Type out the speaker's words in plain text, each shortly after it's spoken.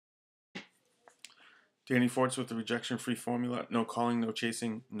Danny Forts with the rejection-free formula. No calling, no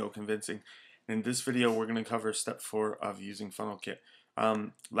chasing, no convincing. In this video, we're going to cover step 4 of using FunnelKit.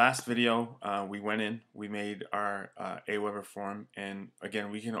 Last video, we went in, we made our Aweber form, and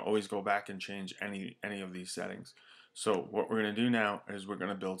again, we can always go back and change any of these settings. So what we're going to do now is we're going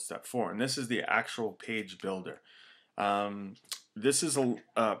to build step 4, and this is the actual page builder. This is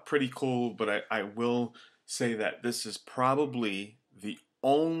pretty cool, but I will say that this is probably the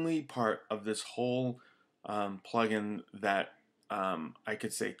only part of this whole plugin that I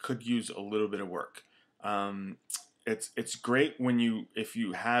could say could use a little bit of work. It's great when if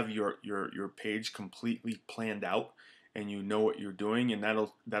you have your page completely planned out and you know what you're doing, and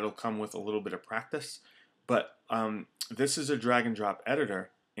that'll come with a little bit of practice. But this is a drag and drop editor,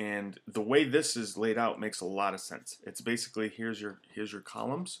 and the way this is laid out makes a lot of sense. It's basically here's your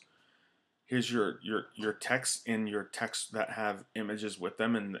columns. Here's your text in your text that have images with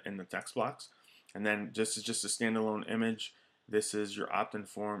them in the text blocks, and then this is just a standalone image. This is your opt-in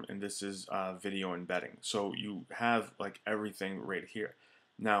form, and this is video embedding. So you have like everything right here.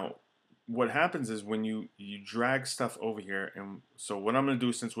 Now, what happens is when you drag stuff over here, and so what I'm going to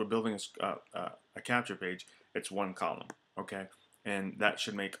do, since we're building a capture page, it's one column, okay, and that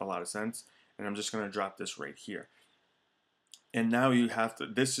should make a lot of sense. And I'm just going to drop this right here. And now you have to,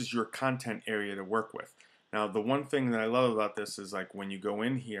 this is your content area to work with. Now, the one thing that I love about this is like when you go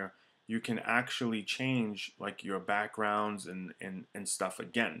in here, you can actually change like your backgrounds and stuff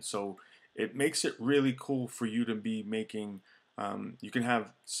again. So it makes it really cool for you to be making, you can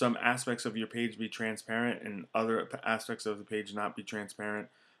have some aspects of your page be transparent and other aspects of the page not be transparent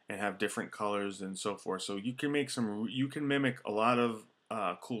and have different colors and so forth. So you can make you can mimic a lot of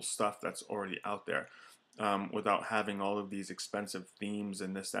cool stuff that's already out there. Without having all of these expensive themes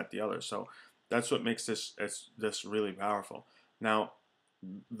and this, that, the other. So that's what makes this really powerful. Now,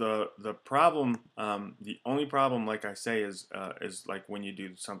 the problem, the only problem, like I say, is like when you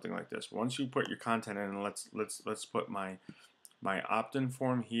do something like this. Once you put your content in, and let's put my opt-in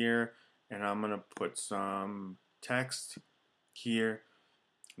form here, and I'm gonna put some text here.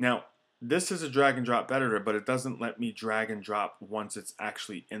 Now, this is a drag and drop editor, but it doesn't let me drag and drop once it's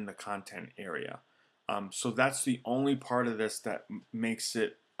actually in the content area. So that's the only part of this that makes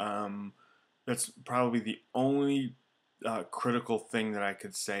it, that's probably the only critical thing that I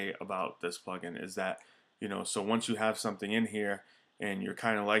could say about this plugin is that, so once you have something in here and you're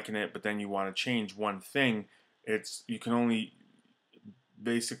kind of liking it, but then you want to change one thing, you can only,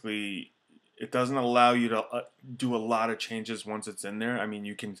 basically, it doesn't allow you to do a lot of changes once it's in there. I mean,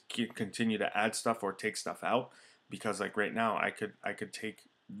 you can continue to add stuff or take stuff out, because like right now I could take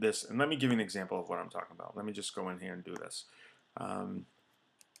this, and let me give you an example of what I'm talking about. Let me just go in here and do this. How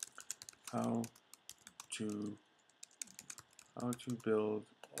to build,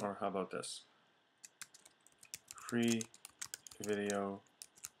 or how about this? Free video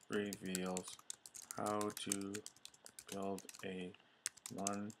reveals how to build a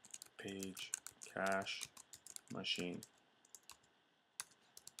one-page cache machine.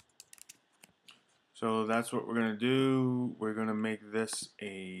 So that's what we're going to do. We're going to make this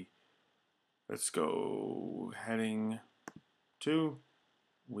let's go heading 2.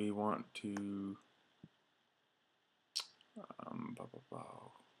 We want to,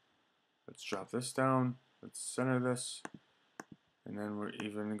 let's drop this down. Let's center this. And then we're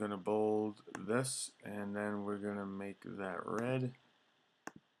even going to bold this. And then we're going to make that red.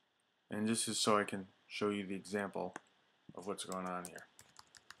 And this is so I can show you the example of what's going on here.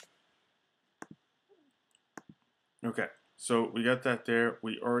 Okay, so we got that there.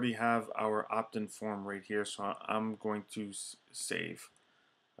 We already have our opt-in form right here, so I'm going to save.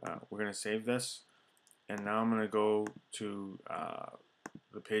 We're going to save this, and now I'm going to go to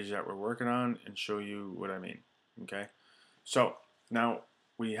the page that we're working on and show you what I mean. Okay, so now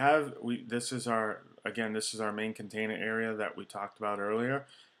this is our main container area that we talked about earlier,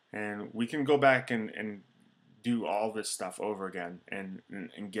 and we can go back and do all this stuff over again and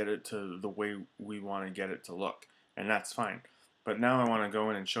get it to the way we want to get it to look. And that's fine. But now I want to go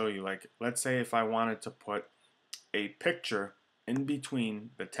in and show you, like, let's say if I wanted to put a picture in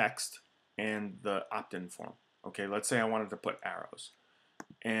between the text and the opt-in form. Okay, let's say I wanted to put arrows.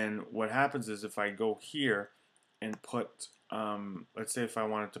 And what happens is if I go here and put, let's say if I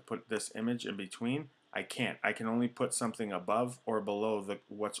wanted to put this image in between, I can't. I can only put something above or below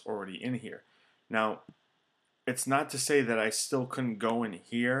what's already in here. Now, it's not to say that I still couldn't go in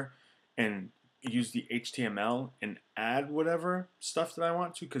here and use the HTML and add whatever stuff that I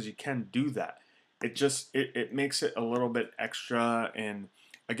want to, because you can do that. It makes it a little bit extra, and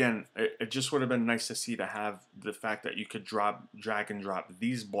again, it just would have been nice to have the fact that you could drag and drop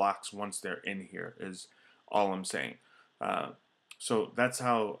these blocks once they're in here. all I'm saying. So that's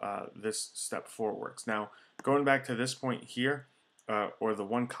how this step 4 works. Now, going back to this point here, or the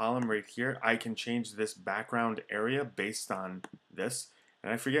one column right here, I can change this background area based on this.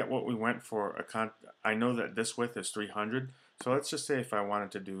 And I forget what we went for. I know that this width is 300. So let's just say if I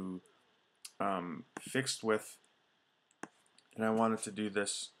wanted to do fixed width, and I wanted to do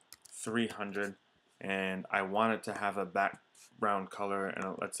this 300, and I wanted to have a background color,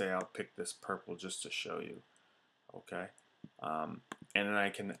 and let's say I'll pick this purple just to show you. Okay. And then I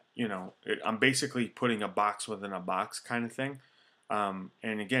can, I'm basically putting a box within a box kind of thing. And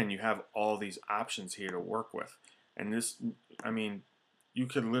again, you have all these options here to work with. And this, I mean, you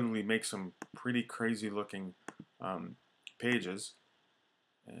could literally make some pretty crazy looking pages.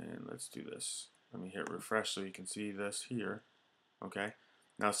 And let's do this. Let me hit refresh so you can see this here. Okay.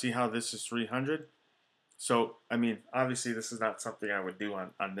 Now see how this is 300? So, I mean, obviously this is not something I would do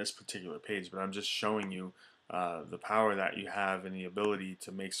on this particular page, but I'm just showing you the power that you have and the ability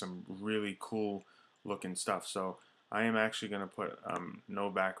to make some really cool looking stuff. So I am actually going to put no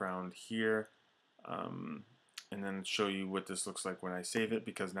background here, and then show you what this looks like when I save it,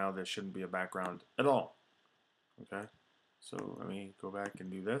 because now there shouldn't be a background at all. Okay, so let me go back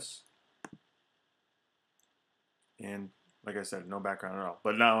and do this. And like I said, no background at all.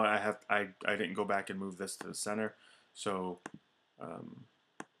 But now I didn't go back and move this to the center. So,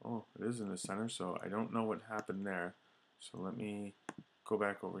 oh, it is in the center, so I don't know what happened there. So let me go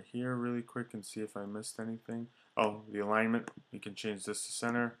back over here really quick and see if I missed anything. Oh, the alignment, we can change this to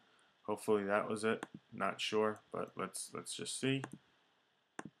center. Hopefully that was it. Not sure, but let's just see.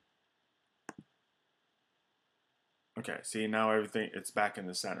 Okay, see now everything, it's back in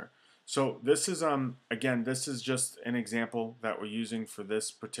the center. So this is again, this is just an example that we're using for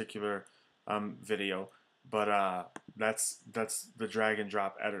this particular video, but that's the drag and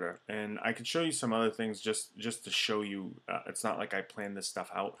drop editor, and I can show you some other things just to show you. It's not like I planned this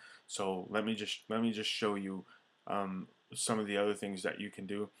stuff out. So let me just show you some of the other things that you can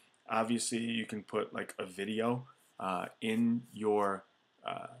do. Obviously, you can put like a video in your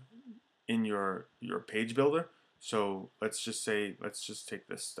page builder. So let's just take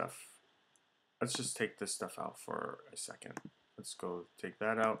this stuff. Let's just take this stuff out for a second. Let's go take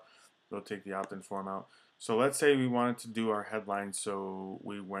that out. Go take the opt-in form out. So let's say we wanted to do our headline, so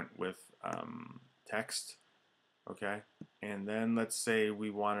we went with text, okay? And then let's say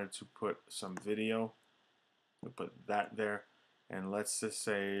we wanted to put some video. We'll put that there. And let's just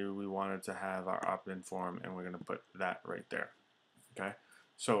say we wanted to have our opt-in form, and we're going to put that right there, okay?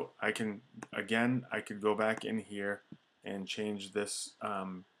 So I could go back in here and change this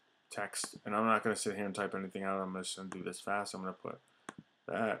text, and I'm not going to sit here and type anything out. I'm just going to do this fast. I'm going to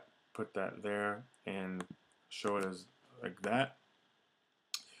put that there and show it as like that.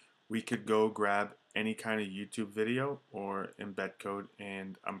 We could go grab any kind of YouTube video or embed code,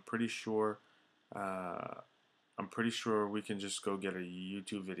 and I'm pretty sure we can just go get a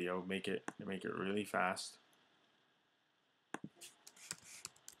YouTube video, make it really fast.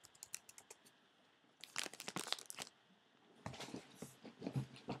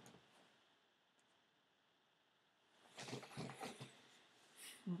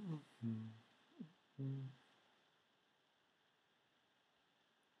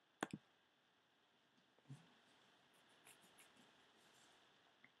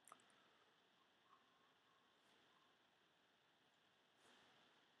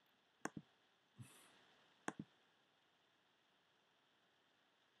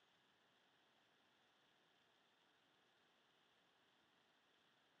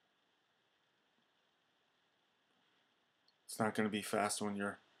 It's not going to be fast when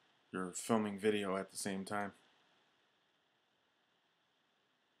you're filming video at the same time.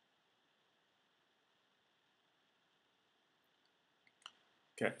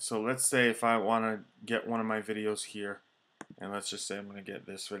 Okay, so let's say if I want to get one of my videos here, and let's just say I'm going to get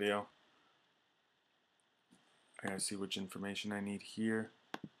this video. I gotta see which information I need here.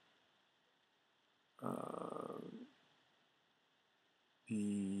 The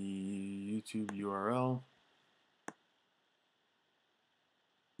YouTube URL.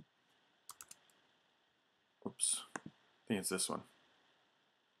 Oops, I think it's this one.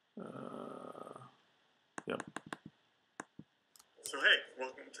 Yep. So hey,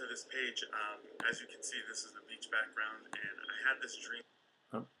 welcome to this page. As you can see, this is the beach background, and I had this dream.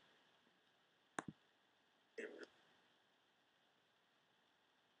 Oh.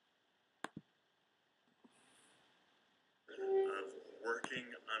 Of working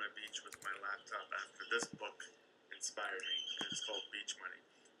on a beach with my laptop after this book inspired me. It's called Beach Money.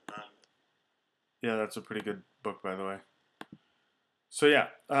 Yeah, that's a pretty good book, by the way. So yeah,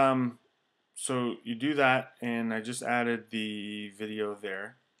 so you do that, and I just added the video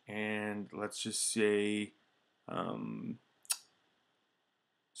there, and let's just say,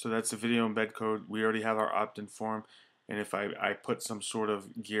 so that's the video embed code. We already have our opt-in form, and if I put some sort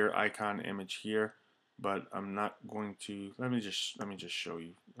of gear icon image here, but I'm not going to. Let me just show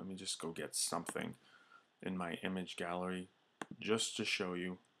you. Let me just go get something in my image gallery just to show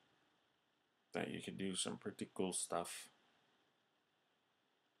you that you can do some pretty cool stuff.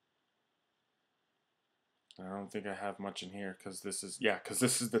 I don't think I have much in here because this is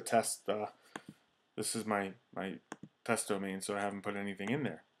the test. This is my test domain, so I haven't put anything in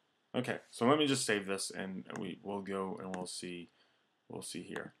there. Okay, so let me just save this, and we'll go and we'll see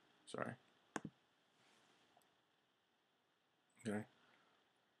here. Sorry. Okay.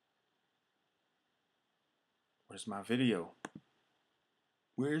 Where's my video?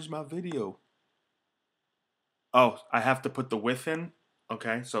 Where's my video? Oh, I have to put the width in.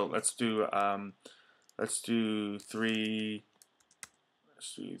 Okay, so let's do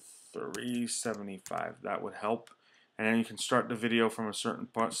 375. That would help. And then you can start the video from a certain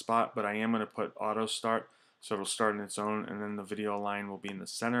spot, but I am going to put auto start, so it'll start on its own, and then the video line will be in the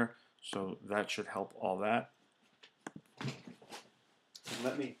center, so that should help all that.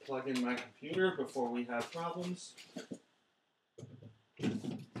 Let me plug in my computer before we have problems.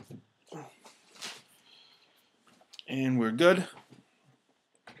 And we're good.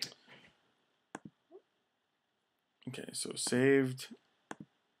 Okay, so saved,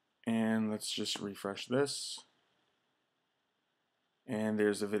 and let's just refresh this, and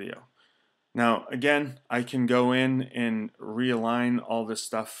there's the video. Now again, I can go in and realign all this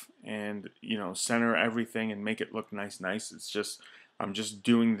stuff and, you know, center everything and make it look nice. It's just, I'm just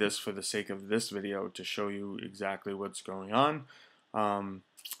doing this for the sake of this video to show you exactly what's going on.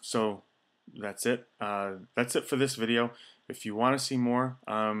 So that's it. That's it for this video. If you want to see more,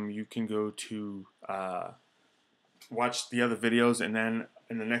 you can go to watch the other videos, and then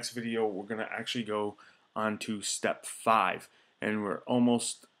in the next video we're going to actually go on to step 5, and we're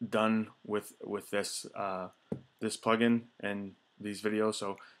almost done with this this plugin and these videos.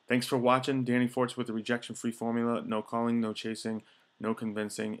 So thanks for watching. Danny Forts with the rejection free formula. No calling, no chasing, no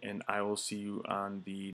convincing, and I will see you on the